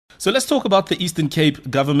So let's talk about the Eastern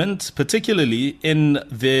Cape government, particularly in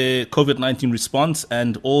the COVID-19 response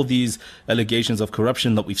and all these allegations of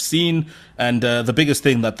corruption that we've seen. And the biggest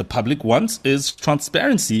thing that the public wants is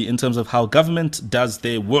transparency in terms of how government does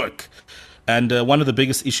their work. And one of the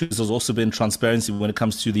biggest issues has also been transparency when it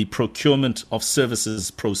comes to the procurement of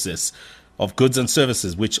services process, of goods and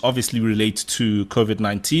services, which obviously relate to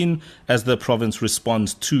COVID-19 as the province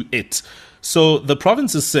responds to it. So the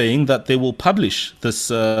province is saying that they will publish this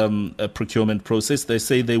procurement process. They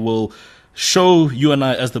say they will show you and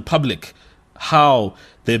I as the public how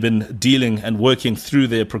they've been dealing and working through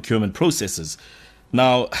their procurement processes.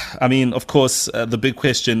 Now, I mean, of course, the big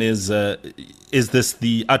question is this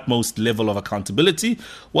the utmost level of accountability?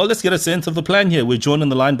 Well, let's get a sense of the plan here. We're joined on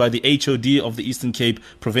the line by the HOD of the Eastern Cape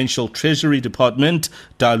Provincial Treasury Department,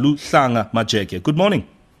 Daluhlanga Majeke. Good morning.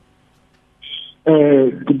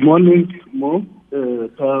 Good morning, Mo,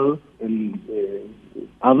 Paul, and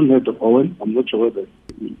I haven't heard of Owen. I'm not sure whether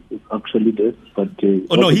he's actually there, but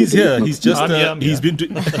oh no, he's here. He's just he's been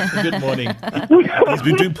doing. Good morning. He's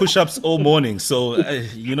been doing push-ups all morning, so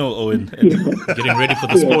you know, Owen, Getting ready for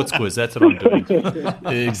the sports quiz. That's what I'm doing.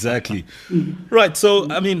 Exactly. Right. So,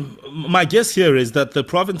 I mean, my guess here is that the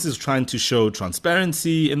province is trying to show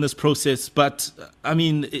transparency in this process, but I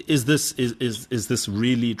mean, is this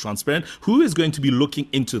really transparent? Who is going to be looking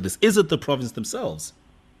into this? Is it the province themselves?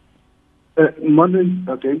 Morning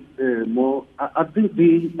again, Mo. I think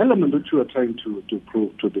the element that you are trying to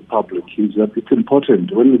prove to the public is that it's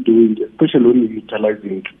important when we're doing, especially when we're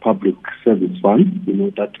utilizing public service funds, you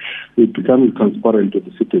know, that we're becoming transparent to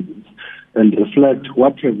the citizens and reflect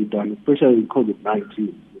what have we done, especially in COVID-19.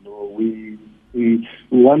 You know, we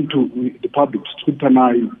want the public to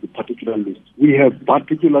scrutinize the particular list. We have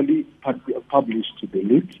particularly published the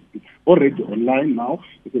list. It's already online now.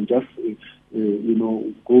 You can just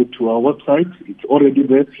go to our website. It's already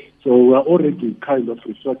there. So we're already kind of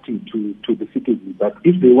reflecting to the citizens that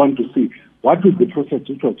if they want to see what is the process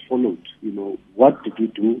which was followed, you know, what did we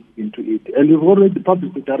do into it. And we've already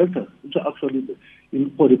published the directives, which are actually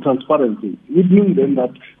for the transparency. It means then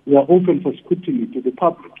that we are open for scrutiny to the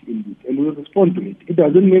public in it, and we will respond to it. It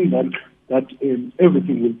doesn't mean that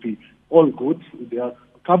everything will be all good. There are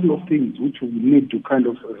a couple of things which we need to kind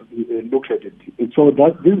of look at it. And so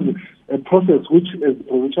that this is a process which, as the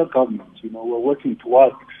provincial government, you know, we're working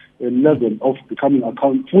towards a level of becoming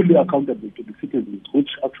fully accountable to the citizens, which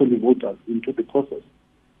actually vote us into the process.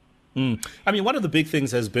 I mean, one of the big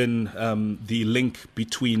things has been the link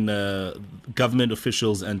between government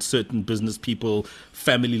officials and certain business people,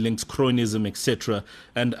 family links, cronyism, etc.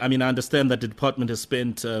 And I mean, I understand that the department has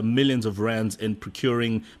spent millions of rands in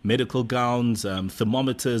procuring medical gowns,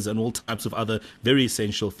 thermometers, and all types of other very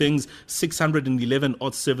essential things. 611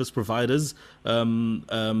 odd service providers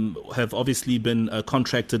have obviously been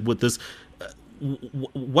contracted with this.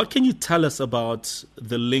 What can you tell us about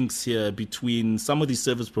the links here between some of these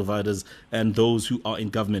service providers and those who are in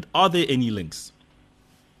government? Are there any links?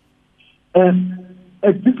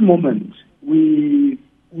 At this moment, we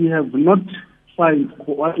have not find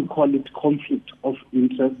what we call it conflict of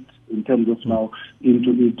interest in terms of now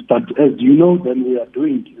into it. But as you know, then we are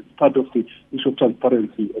doing as part of the issue of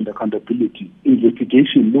transparency and accountability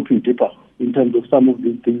investigation, looking deeper in terms of some of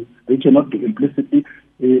these things. They cannot be implicitly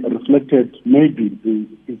reflected, maybe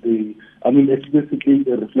explicitly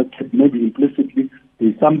reflected, maybe implicitly.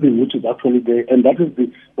 There's something which is actually there, and that is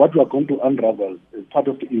what we are going to unravel as part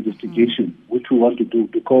of the investigation, which we want to do,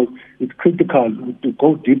 because it's critical to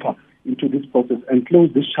go deeper into this process and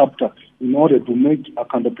close this chapter in order to make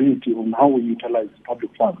accountability on how we utilize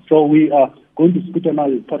public funds. So we are going to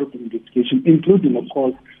scrutinize as part of the investigation, including, of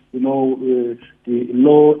course, the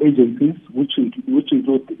law agencies, which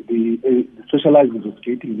include the specialized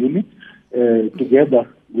investigating unit, together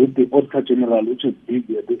with the Auditor General, which is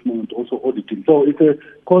busy at this moment also auditing. So it's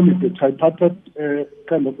a tripartite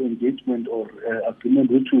kind of engagement or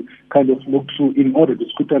agreement, which we kind of look through in order to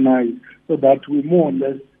scrutinize so that we more or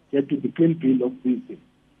less get to the plain bill of these things.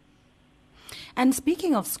 And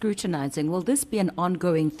speaking of scrutinizing, will this be an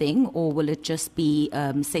ongoing thing, or will it just be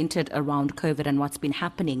centered around COVID and what's been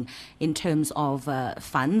happening in terms of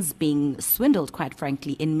funds being swindled, quite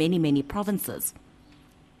frankly, in many, many provinces?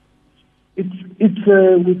 It's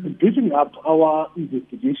with building up our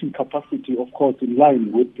investigation capacity, of course, in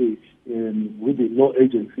line with the law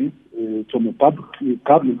agencies from a public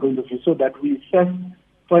government point of view, so that we first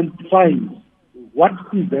find what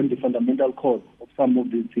is then the fundamental cause of some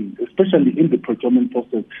of these things, especially in the procurement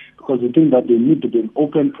process, because we think that there needs to be an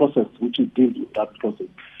open process which deals with that process.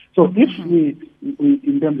 So if we,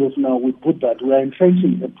 in terms of now, we put that, we are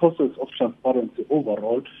entrenching a process of transparency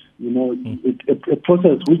overall, a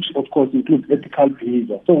process which, of course, includes ethical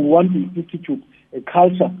behavior. So we want to institute a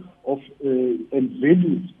culture of and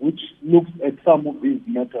values which looks at some of these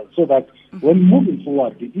matters, so that when moving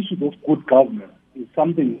forward, the issue of good governance is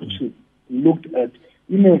something which is looked at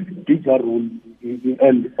in a bigger role,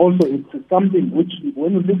 and also it's something which,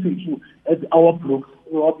 when you listen to at our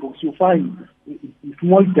books, you find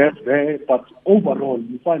small debt there, but overall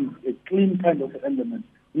you find a clean kind of element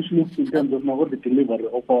which looks in terms of now the delivery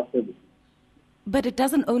of our service. But it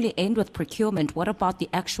doesn't only end with procurement. What about the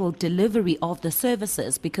actual delivery of the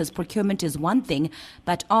services? Because procurement is one thing,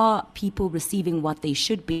 but are people receiving what they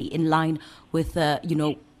should be in line with,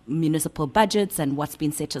 municipal budgets and what's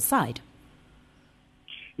been set aside?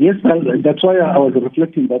 Yes, that's why I was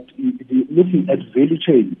reflecting that looking at value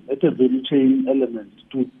chain, at a value chain element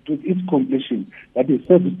to its completion, that is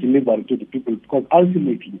service delivery to the people, because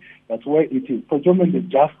ultimately that's where it is. Procurement is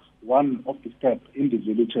just one of the steps in the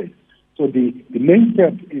value chain. So the main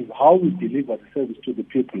step is how we deliver the service to the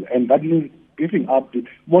people, and that means beefing up the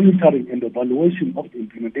monitoring and evaluation of the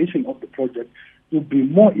implementation of the project to be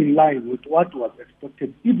more in line with what was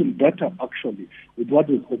expected, even better actually with what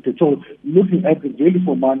was expected. So looking at the value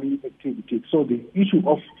for money activity, so the issue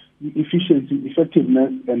of efficiency,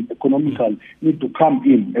 effectiveness and economical need to come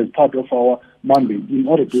in as part of our mandate in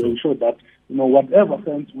order to ensure that whatever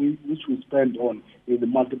cents which we spend on is the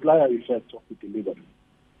multiplier effect of the delivery.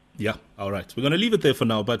 Yeah, all right. We're going to leave it there for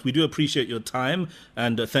now, but we do appreciate your time,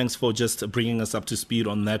 and thanks for just bringing us up to speed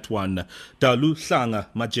on that one. Daluhlanga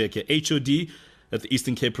Majeke, HOD at the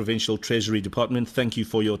Eastern Cape Provincial Treasury Department, thank you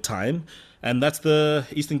for your time. And that's the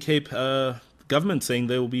Eastern Cape government saying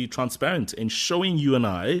they will be transparent in showing you and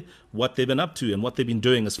I what they've been up to and what they've been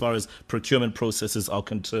doing as far as procurement processes are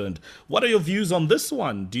concerned. What are your views on this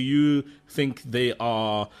one? Do you think they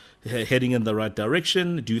are heading in the right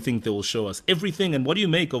direction? Do you think they will show us everything? And what do you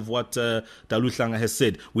make of what Daluhlanga has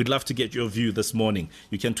said? We'd love to get your view this morning.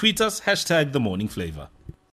 You can tweet us, #TheMorningFlavor.